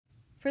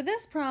For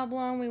this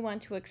problem, we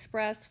want to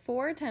express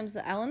 4 times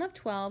the ln of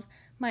 12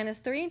 minus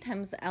 3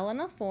 times the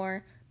ln of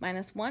 4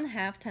 minus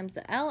 1/2 times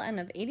the ln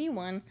of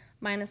 81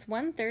 minus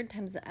 1/3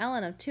 times the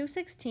ln of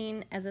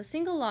 216 as a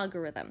single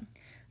logarithm.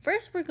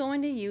 First, we're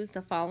going to use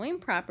the following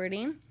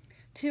property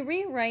to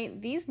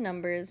rewrite these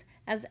numbers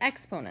as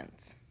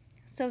exponents.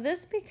 So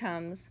this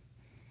becomes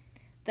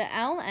the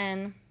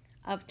ln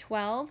of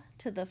 12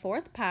 to the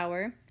 4th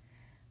power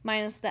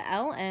minus the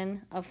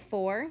ln of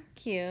 4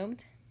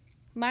 cubed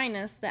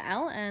minus the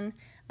ln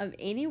of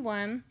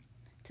 81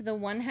 to the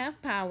 1/2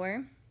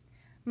 power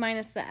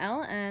minus the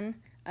ln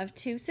of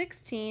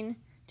 216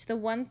 to the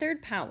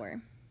 1/3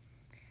 power.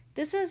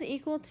 This is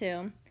equal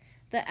to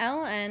the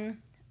ln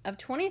of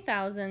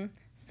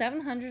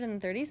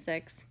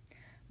 20,736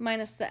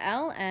 minus the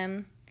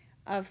ln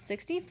of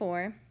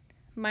 64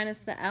 minus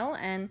the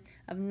ln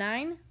of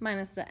 9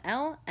 minus the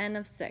ln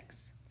of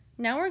 6.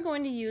 Now we're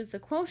going to use the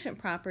quotient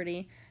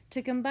property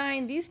to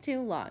combine these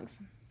two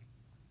logs.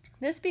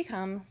 This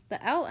becomes the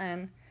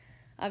ln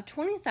of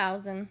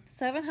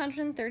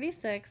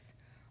 20,736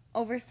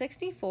 over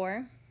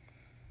 64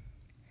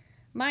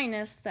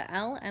 minus the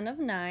ln of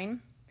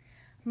 9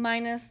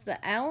 minus the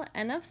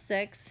ln of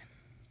 6,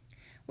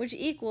 which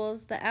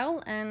equals the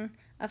ln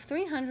of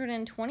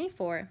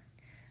 324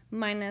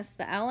 minus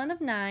the ln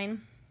of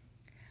 9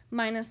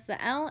 minus the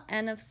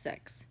ln of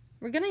 6.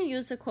 We're going to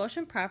use the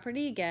quotient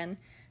property again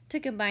to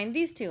combine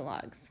these two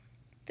logs.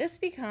 This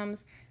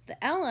becomes the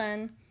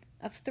ln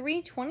of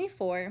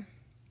 324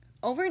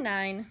 over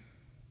 9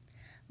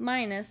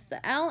 minus the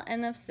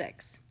ln of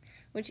 6,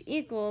 which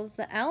equals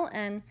the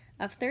ln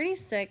of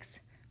 36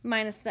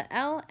 minus the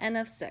ln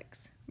of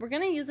 6. We're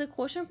going to use the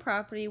quotient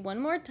property one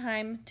more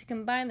time to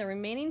combine the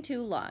remaining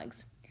two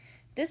logs.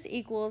 This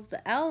equals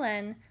the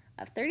ln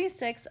of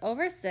 36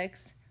 over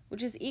 6,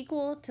 which is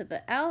equal to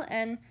the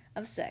ln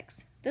of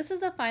 6. This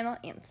is the final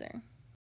answer.